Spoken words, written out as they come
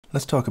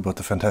Let's talk about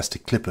the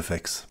fantastic clip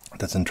effects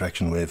that's in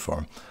Tracktion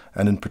Waveform,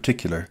 and in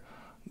particular,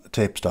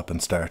 tape stop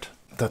and start.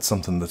 That's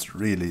something that's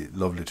really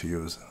lovely to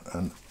use,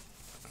 and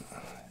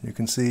you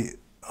can see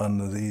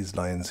on these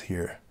lines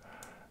here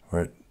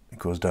where it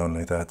goes down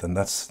like that, then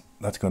that's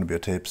going to be a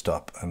tape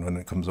stop, and when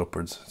it comes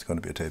upwards it's going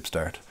to be a tape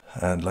start.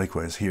 And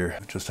likewise here,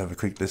 just have a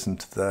quick listen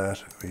to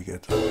that. We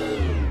get,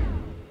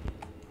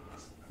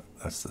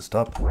 that's the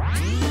stop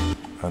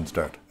and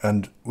start.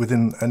 And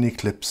within any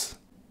clips,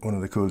 one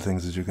of the cool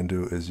things that you can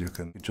do is you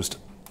can just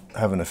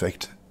have an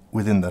effect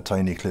within that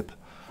tiny clip.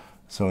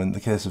 So in the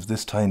case of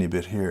this tiny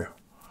bit here,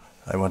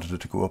 I wanted it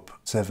to go up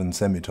 7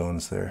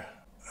 semitones there.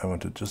 I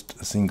wanted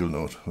just a single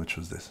note, which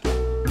was this.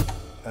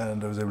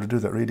 And I was able to do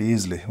that really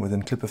easily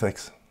within clip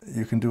effects.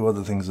 You can do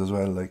other things as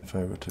well, like if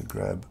I were to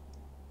grab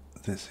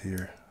this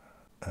here,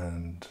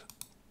 and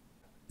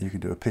you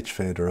could do a pitch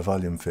fade or a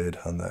volume fade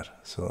on that.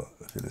 So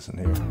if you listen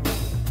here,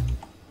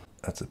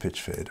 that's a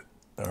pitch fade.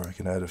 Or we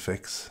can add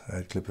effects,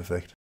 add clip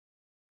effect.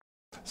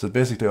 So it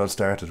basically all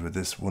started with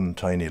this one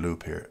tiny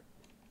loop here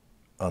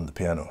on the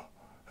piano,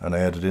 and I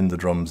added in the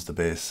drums, the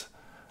bass,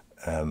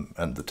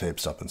 and the tape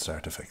stop and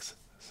start effects.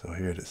 So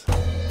here it is.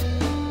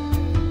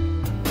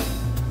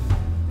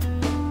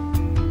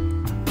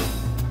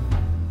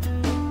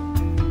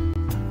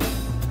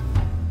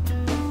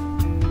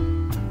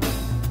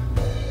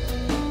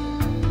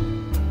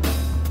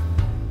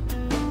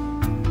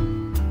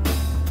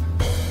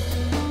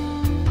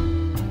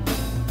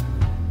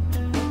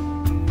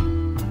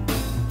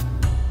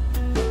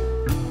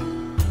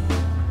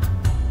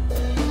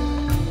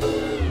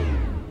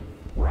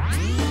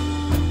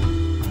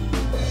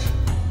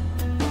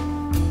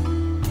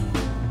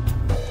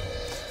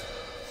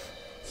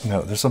 Now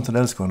there's something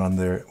else going on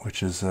there,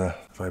 which is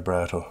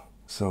vibrato.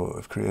 So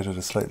I've created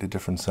a slightly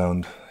different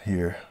sound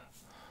here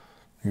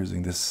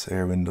using this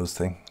Air Windows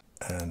thing.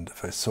 And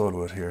if I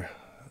solo it here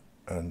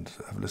and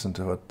I've listened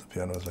to what the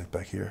piano is like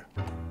back here,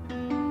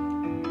 and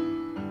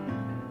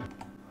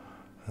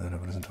then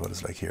I've listened to what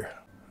it's like here.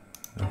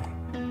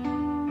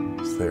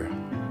 It's there.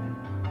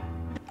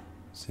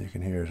 So you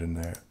can hear it in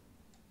there.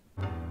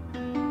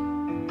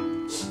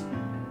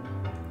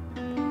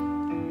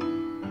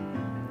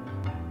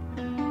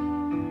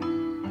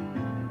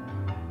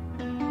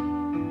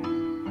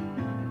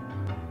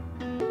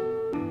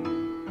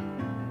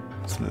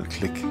 It's a little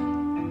click.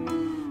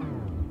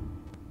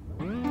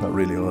 Not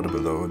really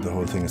audible though, the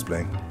whole thing is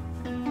playing.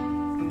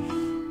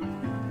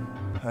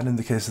 And in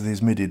the case of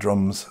these MIDI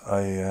drums,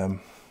 I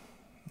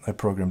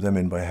programmed them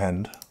in by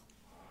hand.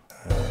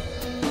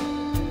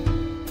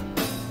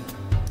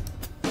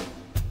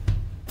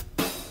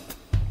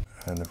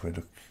 And if we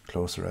look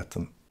closer at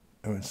them,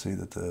 we will see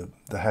that the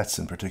hats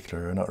in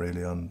particular are not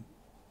really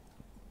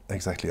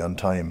exactly on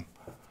time,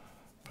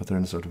 but they're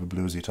in sort of a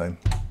bluesy time.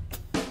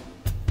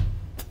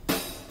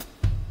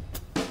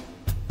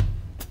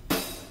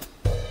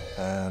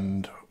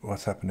 And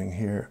what's happening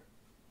here,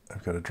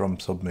 I've got a drum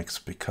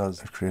submix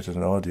because I've created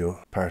an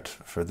audio part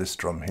for this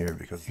drum here,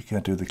 because you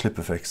can't do the clip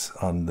effects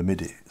on the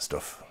MIDI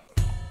stuff.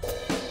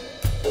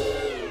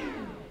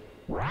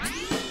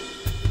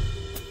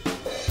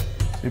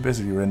 So you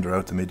basically render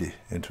out the MIDI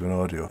into an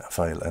audio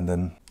file and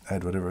then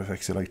add whatever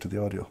effects you like to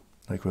the audio.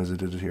 Likewise I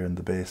did it here in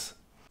the bass.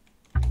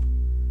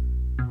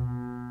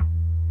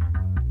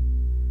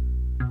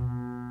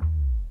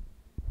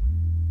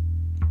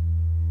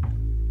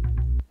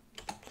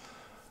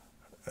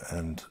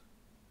 And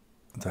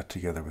that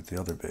together with the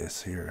other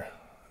bass here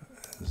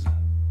is,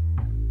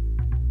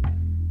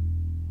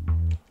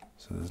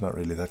 so there's not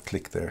really that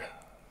click there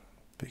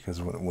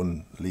because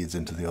one leads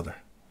into the other.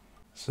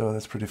 So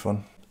that's pretty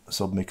fun.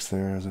 Submix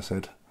there, as I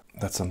said.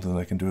 That's something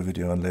I can do a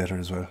video on later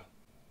as well.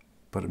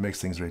 But it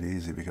makes things really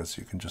easy because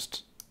you can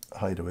just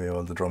hide away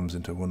all the drums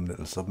into one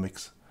little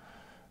submix.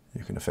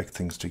 You can affect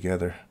things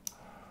together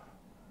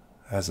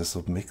as a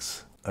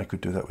submix. I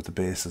could do that with the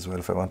bass as well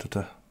if I wanted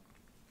to.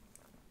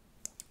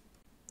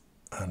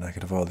 And I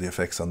could have all the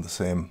effects on the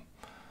same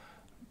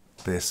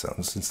bass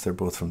sounds, since they're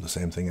both from the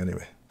same thing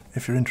anyway.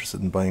 If you're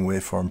interested in buying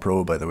Waveform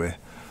Pro, by the way,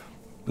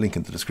 link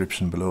in the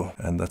description below,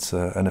 and that's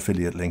an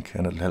affiliate link,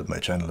 and it'll help my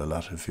channel a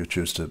lot if you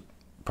choose to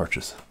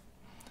purchase.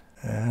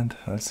 And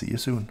I'll see you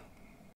soon.